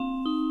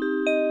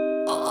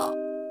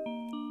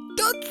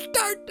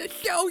start the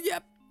show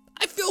yet.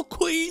 I feel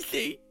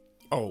queasy.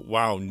 Oh,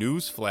 wow,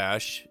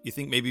 newsflash. You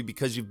think maybe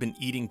because you've been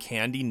eating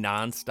candy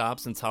nonstop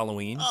since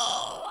Halloween?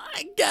 Oh,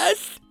 I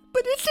guess.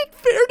 But is it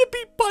fair to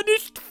be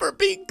punished for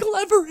being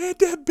clever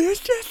and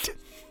ambitious?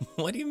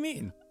 What do you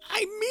mean?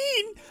 I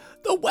mean,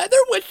 the weather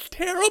was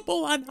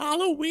terrible on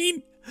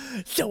Halloween.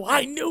 So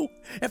I knew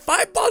if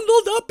I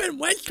bundled up and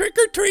went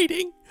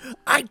trick-or-treating,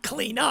 I'd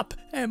clean up.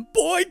 And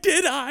boy,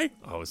 did I.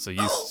 Oh, so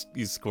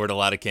you scored a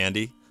lot of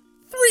candy?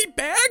 3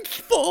 bags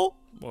full.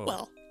 Whoa.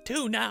 Well,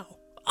 2 now.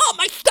 Oh,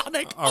 my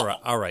stomach.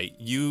 All right.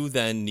 You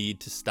then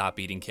need to stop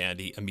eating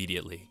candy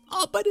immediately.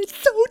 Oh, but it's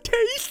so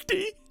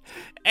tasty.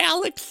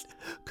 Alex,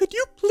 could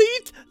you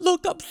please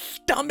look up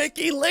stomach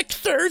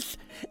elixirs?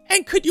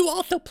 And could you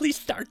also please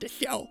start the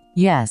show?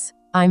 Yes,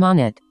 I'm on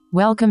it.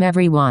 Welcome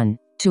everyone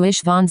to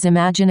Ishvan's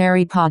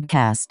Imaginary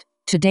Podcast.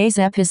 Today's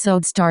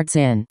episode starts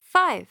in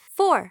 5,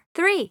 4,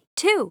 3,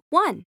 2,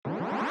 1.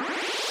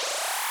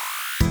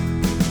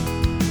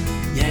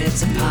 Yeah,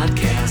 it's a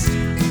podcast.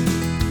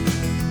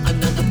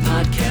 Another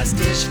podcast,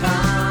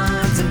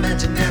 Ishvan's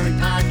Imaginary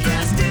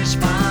Podcast,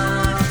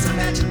 Ishvan's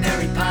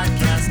Imaginary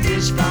Podcast,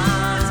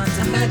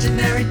 Ishvan's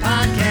Imaginary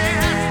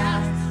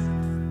Podcast.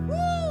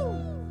 Woo!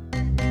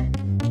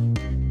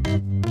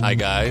 Hi,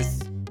 guys,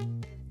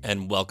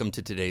 and welcome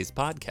to today's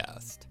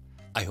podcast.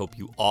 I hope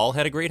you all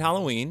had a great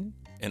Halloween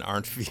and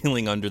aren't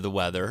feeling under the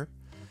weather.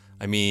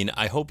 I mean,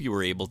 I hope you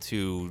were able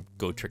to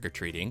go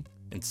trick-or-treating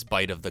in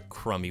spite of the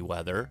crummy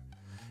weather.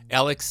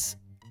 Alex,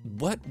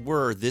 what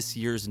were this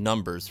year's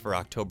numbers for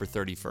October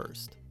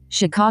 31st?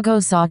 Chicago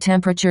saw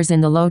temperatures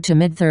in the low to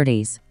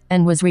mid-30s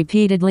and was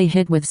repeatedly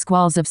hit with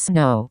squalls of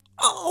snow.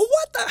 Oh,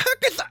 what the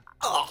heck is that?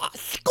 Oh,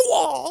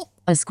 squall.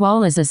 A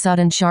squall is a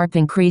sudden sharp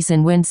increase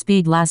in wind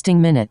speed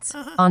lasting minutes.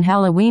 On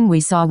Halloween,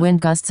 we saw wind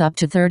gusts up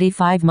to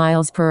 35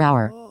 miles per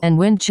hour and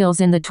wind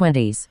chills in the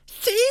 20s.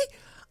 See?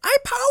 I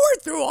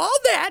powered through all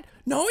that,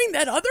 knowing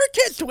that other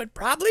kids would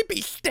probably be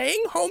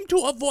staying home to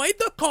avoid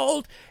the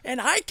cold, and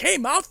I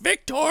came out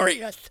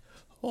victorious.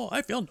 Oh,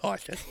 I feel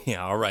nauseous.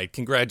 Yeah, all right.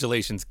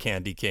 Congratulations,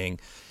 Candy King.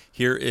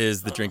 Here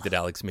is the drink that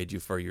Alex made you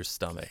for your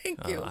stomach.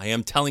 Thank you. I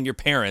am telling your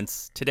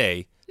parents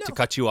today to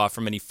cut you off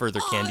from any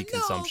further candy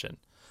consumption.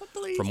 Oh,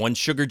 please. From one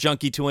sugar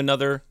junkie to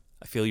another,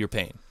 I feel your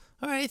pain.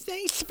 All right,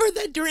 thanks for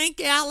the drink,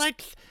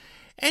 Alex.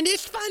 And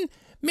it's fun.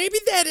 Maybe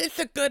that is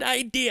a good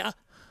idea.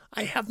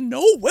 I have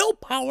no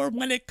willpower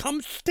when it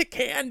comes to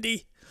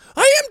candy.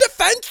 I am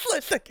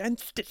defenseless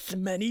against its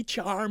many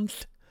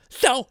charms.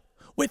 So,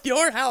 with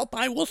your help,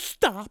 I will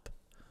stop.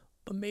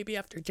 But maybe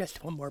after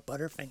just one more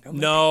Butterfinger.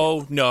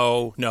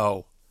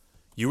 No.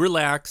 You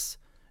relax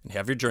and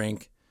have your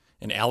drink,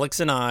 and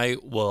Alex and I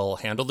will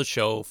handle the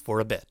show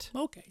for a bit.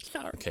 Okay,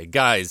 sorry. Okay,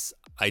 guys,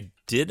 I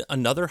did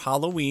another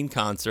Halloween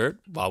concert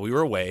while we were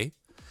away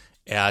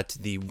at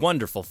the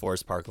wonderful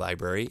Forest Park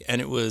Library,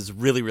 and it was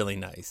really, really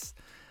nice.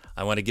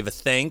 I want to give a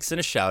thanks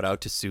and a shout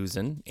out to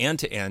Susan and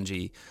to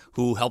Angie,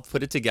 who helped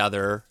put it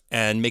together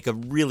and make a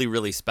really,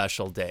 really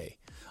special day.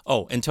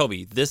 Oh, and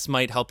Toby, this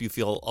might help you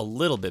feel a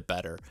little bit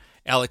better.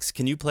 Alex,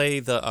 can you play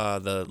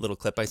the little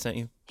clip I sent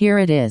you? Here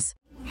it is.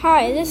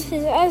 Hi, this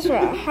is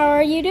Ezra. How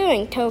are you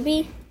doing,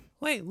 Toby?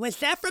 Wait, was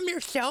that from your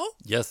show?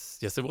 Yes,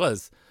 it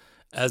was.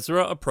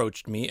 Ezra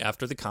approached me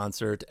after the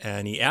concert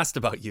and he asked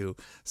about you,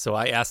 so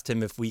I asked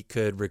him if we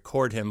could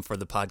record him for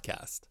the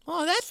podcast.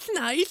 Oh, that's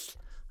nice.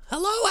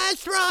 Hello,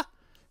 Ezra.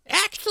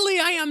 Actually,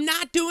 I am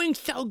not doing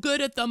so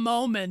good at the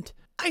moment.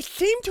 I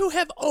seem to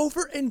have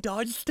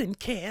overindulged in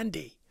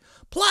candy.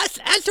 Plus,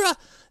 Ezra,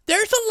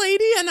 there's a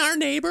lady in our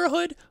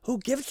neighborhood who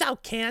gives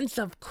out cans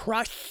of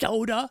crushed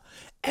soda.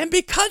 And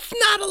because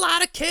not a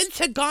lot of kids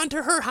had gone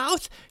to her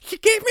house, she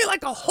gave me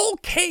like a whole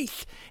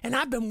case. And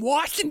I've been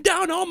washing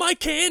down all my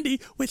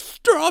candy with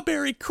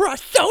strawberry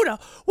crushed soda,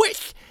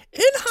 which,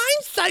 in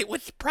hindsight,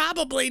 was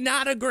probably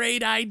not a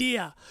great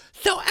idea.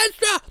 So,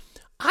 Ezra,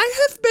 I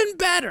have been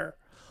better.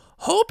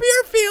 Hope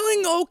you're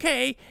feeling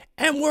okay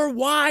and were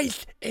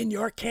wise in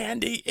your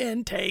candy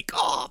intake.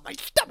 Oh, my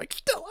stomach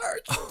still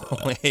hurts.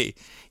 Oh, hey,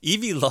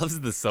 Evie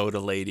loves the soda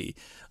lady.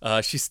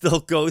 She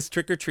still goes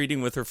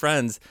trick-or-treating with her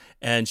friends,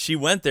 and she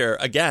went there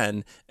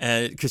again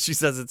because she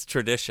says it's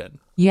tradition.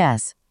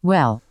 Yes,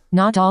 well,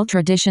 not all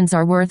traditions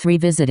are worth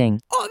revisiting.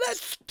 Oh,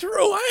 that's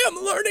true. I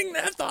am learning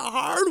that the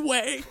hard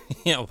way.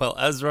 Yeah, well,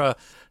 Ezra,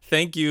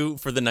 thank you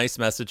for the nice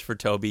message for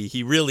Toby.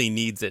 He really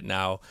needs it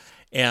now.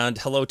 And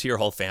hello to your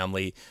whole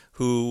family,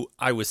 who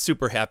I was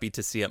super happy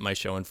to see at my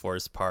show in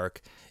Forest Park.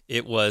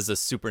 It was a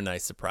super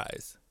nice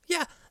surprise.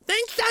 Yeah,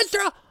 thanks,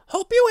 Ezra.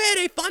 Hope you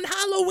had a fun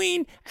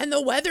Halloween and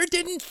the weather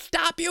didn't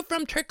stop you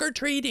from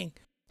trick-or-treating.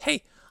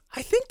 Hey,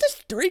 I think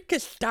this drink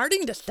is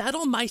starting to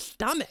settle my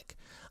stomach.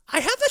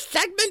 I have a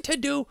segment to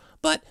do,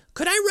 but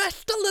could I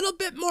rest a little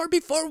bit more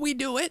before we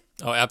do it?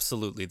 Oh,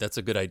 absolutely. That's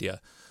a good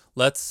idea.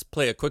 Let's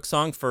play a quick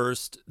song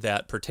first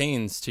that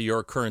pertains to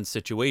your current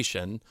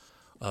situation.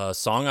 A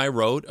song I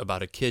wrote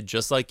about a kid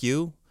just like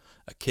you,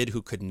 a kid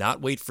who could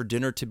not wait for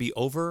dinner to be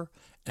over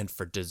and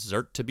for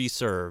dessert to be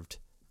served.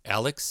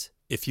 Alex,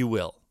 if you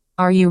will.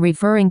 Are you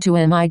referring to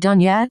Am I Done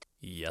Yet?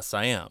 Yes,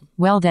 I am.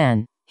 Well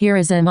then, Here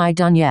is Am I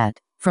Done Yet?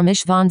 From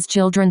Ishvan's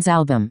children's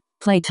album,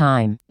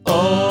 Playtime.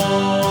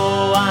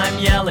 Oh, I'm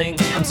yelling,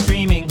 I'm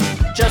screaming,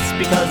 just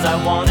because I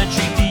want a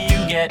treat. Do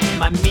you get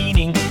my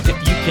meaning? If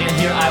you can't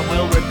hear, I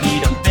will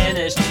repeat. I'm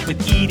finished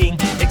with eating,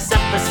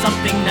 except for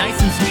something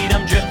nice and sweet.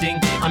 I'm drifting,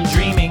 I'm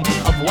dreaming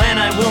of when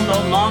I will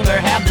no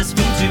longer have this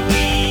food to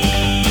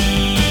eat.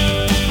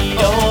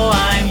 Oh,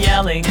 I'm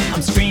yelling,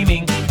 I'm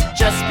screaming,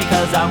 just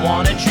because I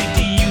want a treat.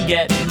 Do you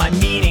get my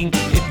meaning?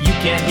 If you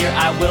can't hear,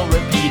 I will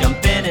repeat. I'm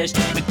finished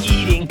with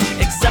eating,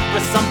 except for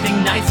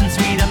something nice and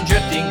sweet. I'm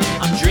drifting,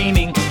 I'm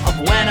dreaming of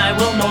when I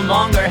will no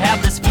longer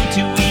have this food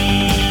to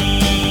eat.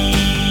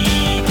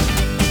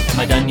 Am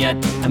I done yet?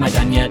 Am I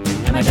done yet?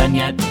 Am I done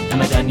yet?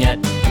 Am I done yet?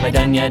 Am I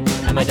done yet?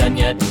 Am I done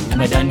yet?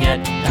 Am I done yet?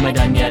 Am I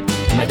done yet?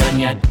 Am I done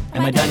yet?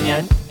 Am I done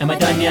yet? Am I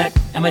done yet?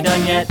 Am I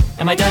done yet?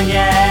 Am I done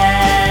yet?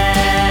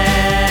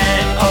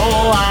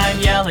 Oh, I'm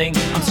yelling,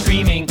 I'm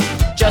screaming,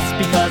 just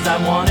because I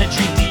want a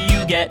treat. Do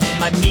you get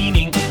my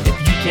meaning? If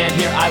you can't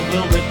hear, I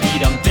will repeat.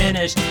 I'm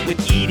finished with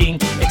eating,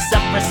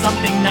 except for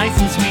something nice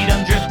and sweet.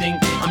 I'm drifting,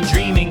 I'm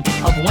dreaming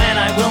of when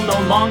I will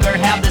no longer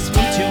have this food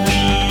to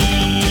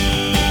eat.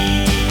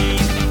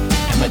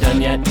 Am I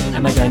done yet?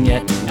 Am I done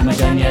yet? Am I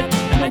done yet?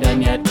 Am I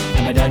done yet?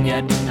 Am I done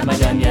yet? Am I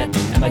done yet?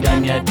 Am I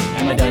done yet?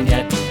 Am I done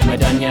yet? Am I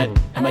done yet?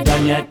 Am I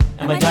done yet?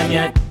 Am I done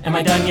yet? Am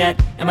I done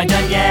yet? Am I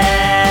done yet?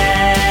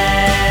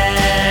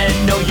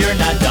 No, you're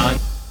not done.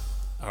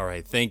 All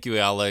right, thank you,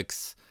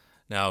 Alex.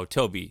 Now,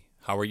 Toby,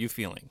 how are you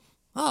feeling?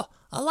 Oh,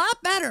 a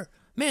lot better.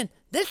 Man,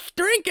 this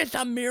drink is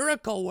a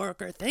miracle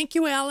worker. Thank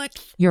you,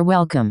 Alex. You're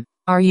welcome.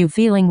 Are you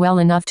feeling well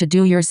enough to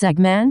do your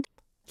segment?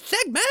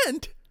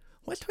 Segment?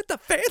 What's with the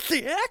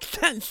fancy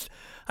accents?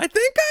 I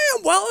think I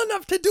am well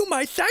enough to do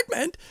my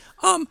segment.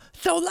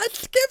 So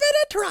let's give it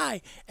a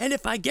try. And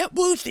if I get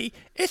woozy,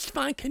 it's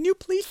fine. Can you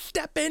please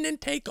step in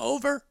and take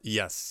over?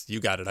 Yes,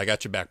 you got it. I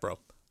got your back, bro.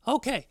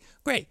 Okay,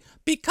 great.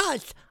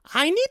 Because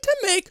I need to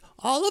make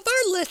all of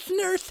our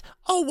listeners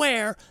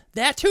aware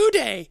that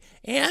today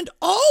and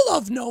all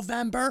of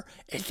November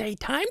is a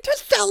time to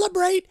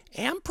celebrate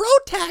and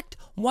protect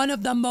one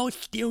of the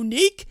most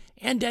unique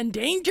and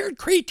endangered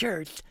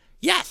creatures.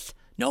 Yes,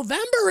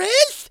 November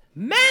is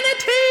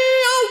Manatee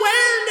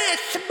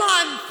Awareness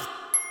Month.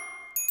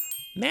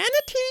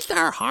 Manatees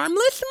are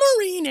harmless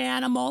marine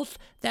animals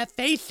that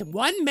face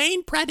one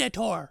main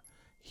predator,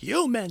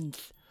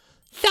 humans.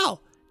 So,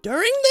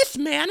 during this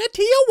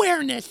Manatee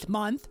Awareness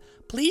Month,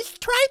 please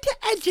try to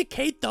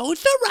educate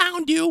those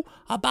around you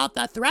about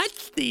the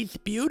threats these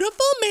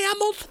beautiful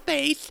mammals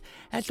face,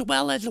 as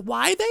well as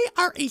why they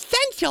are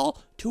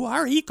essential to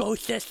our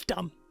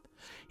ecosystem.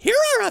 Here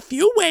are a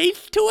few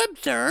ways to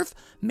observe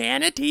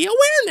Manatee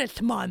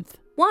Awareness Month.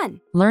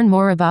 1. Learn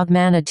more about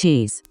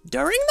manatees.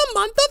 During the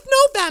month of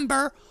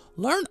November,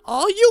 learn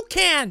all you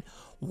can.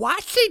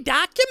 Watch a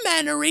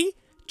documentary,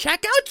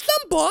 check out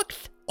some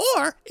books,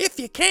 or, if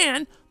you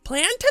can,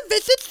 plan to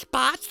visit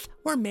spots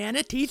where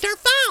manatees are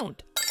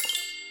found.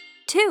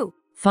 2.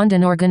 Fund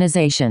an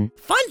organization.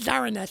 Funds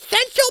are an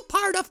essential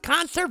part of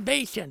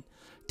conservation.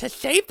 To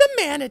save the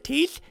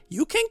manatees,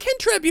 you can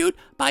contribute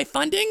by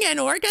funding an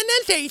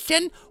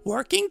organization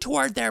working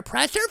toward their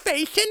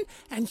preservation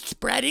and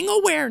spreading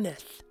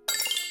awareness.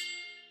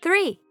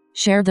 3.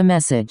 Share the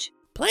message.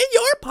 Play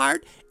your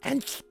part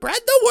and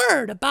spread the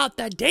word about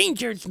the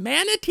dangers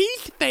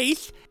manatees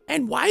face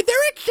and why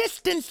their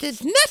existence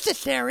is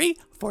necessary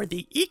for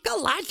the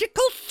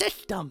ecological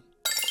system.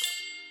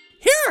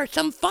 Here are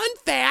some fun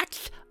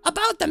facts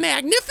about the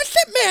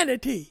magnificent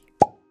manatee.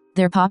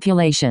 Their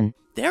population.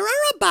 There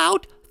are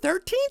about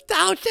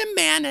 13,000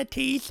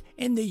 manatees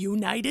in the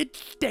United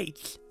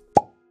States.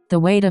 The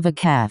weight of a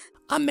calf.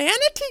 A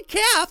manatee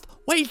calf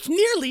weighs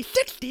nearly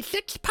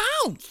 66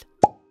 pounds.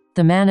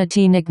 The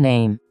manatee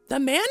nickname. The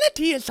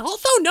manatee is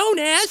also known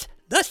as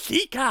the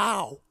sea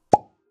cow.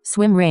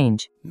 Swim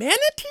range.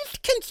 Manatees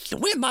can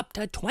swim up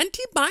to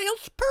 20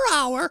 miles per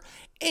hour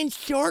in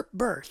short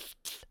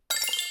bursts.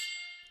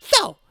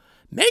 So,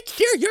 make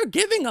sure you're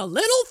giving a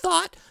little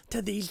thought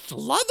to these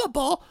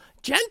lovable,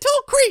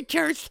 gentle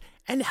creatures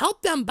and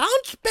help them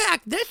bounce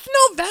back this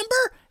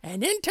November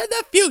and into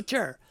the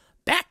future.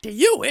 Back to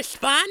you,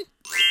 Istvan.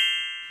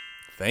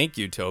 Thank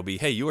you, Toby.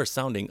 Hey, you are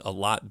sounding a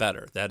lot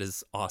better. That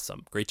is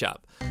awesome. Great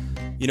job.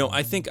 You know,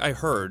 I think I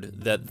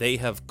heard that they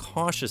have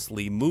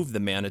cautiously moved the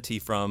manatee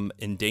from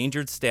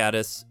endangered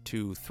status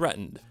to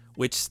threatened,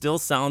 which still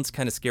sounds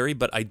kind of scary,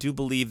 but I do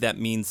believe that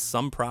means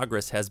some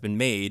progress has been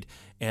made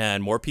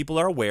and more people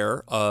are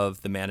aware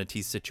of the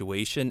manatee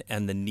situation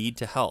and the need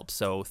to help.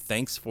 So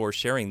thanks for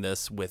sharing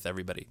this with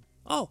everybody.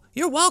 Oh,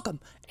 you're welcome.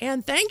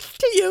 And thanks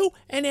to you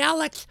and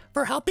Alex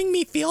for helping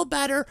me feel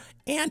better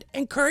and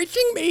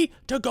encouraging me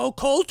to go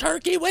cold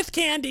turkey with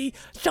candy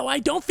so I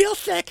don't feel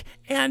sick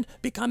and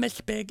become as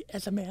big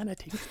as a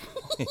manatee.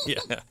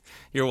 Yeah,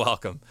 you're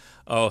welcome.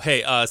 Oh,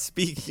 hey,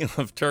 speaking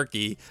of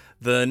turkey,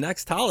 the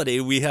next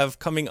holiday we have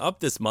coming up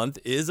this month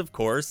is, of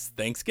course,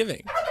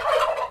 Thanksgiving.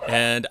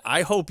 And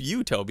I hope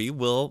you, Toby,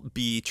 will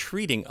be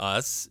treating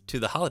us to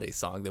the holiday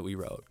song that we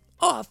wrote.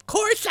 Oh, of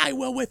course I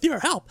will with your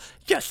help.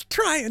 Just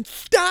try and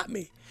stop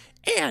me.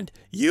 And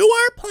you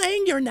are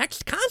playing your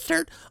next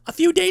concert a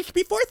few days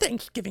before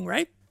Thanksgiving,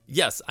 right?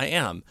 Yes, I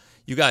am.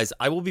 You guys,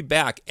 I will be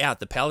back at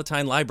the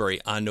Palatine Library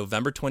on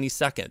November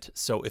 22nd.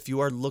 So if you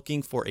are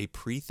looking for a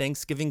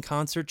pre-Thanksgiving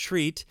concert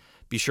treat,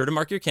 be sure to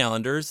mark your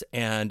calendars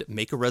and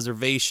make a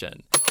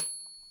reservation.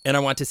 And I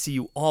want to see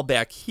you all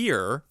back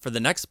here for the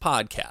next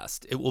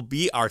podcast. It will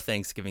be our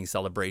Thanksgiving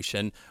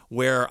celebration,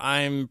 where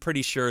I'm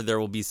pretty sure there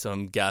will be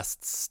some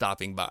guests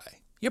stopping by.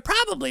 You're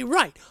probably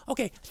right.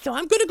 Okay, so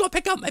I'm going to go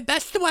pick up my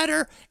best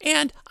sweater,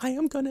 and I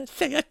am going to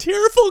say a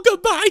tearful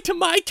goodbye to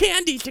my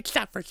candies,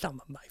 except for some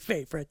of my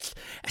favorites.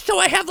 So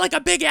I have like a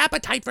big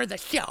appetite for the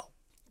show.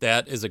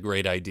 That is a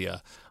great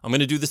idea. I'm going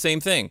to do the same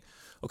thing.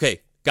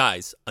 Okay,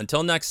 guys,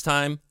 until next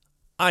time,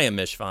 I am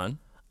Ishvan.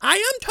 I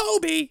am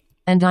Toby.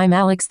 And I'm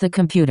Alex the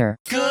computer.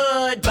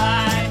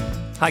 Goodbye.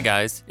 Hi,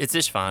 guys. It's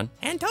Ishvan.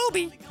 And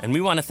Toby. And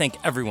we want to thank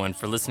everyone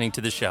for listening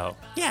to the show.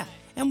 Yeah,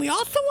 and we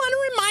also want to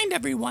remind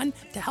everyone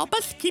to help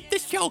us keep the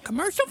show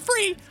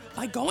commercial-free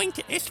by going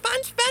to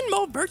Ishvan's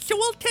Venmo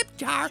virtual tip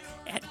jar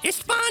at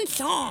Ishvan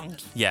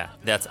Songs. Yeah,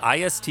 that's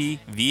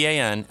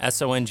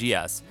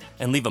ISTVANSONGS.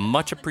 And leave a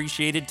much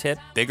appreciated tip,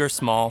 big or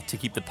small, to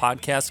keep the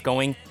podcast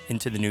going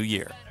into the new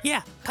year.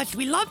 Yeah, because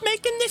we love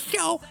making this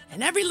show,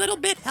 and every little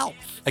bit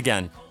helps.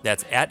 Again,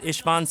 that's at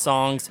Ishvan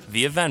Songs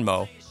via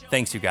Venmo.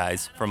 Thanks, you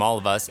guys, from all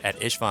of us at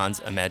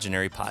Ishvan's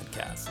Imaginary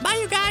Podcast. Bye,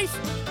 you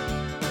guys.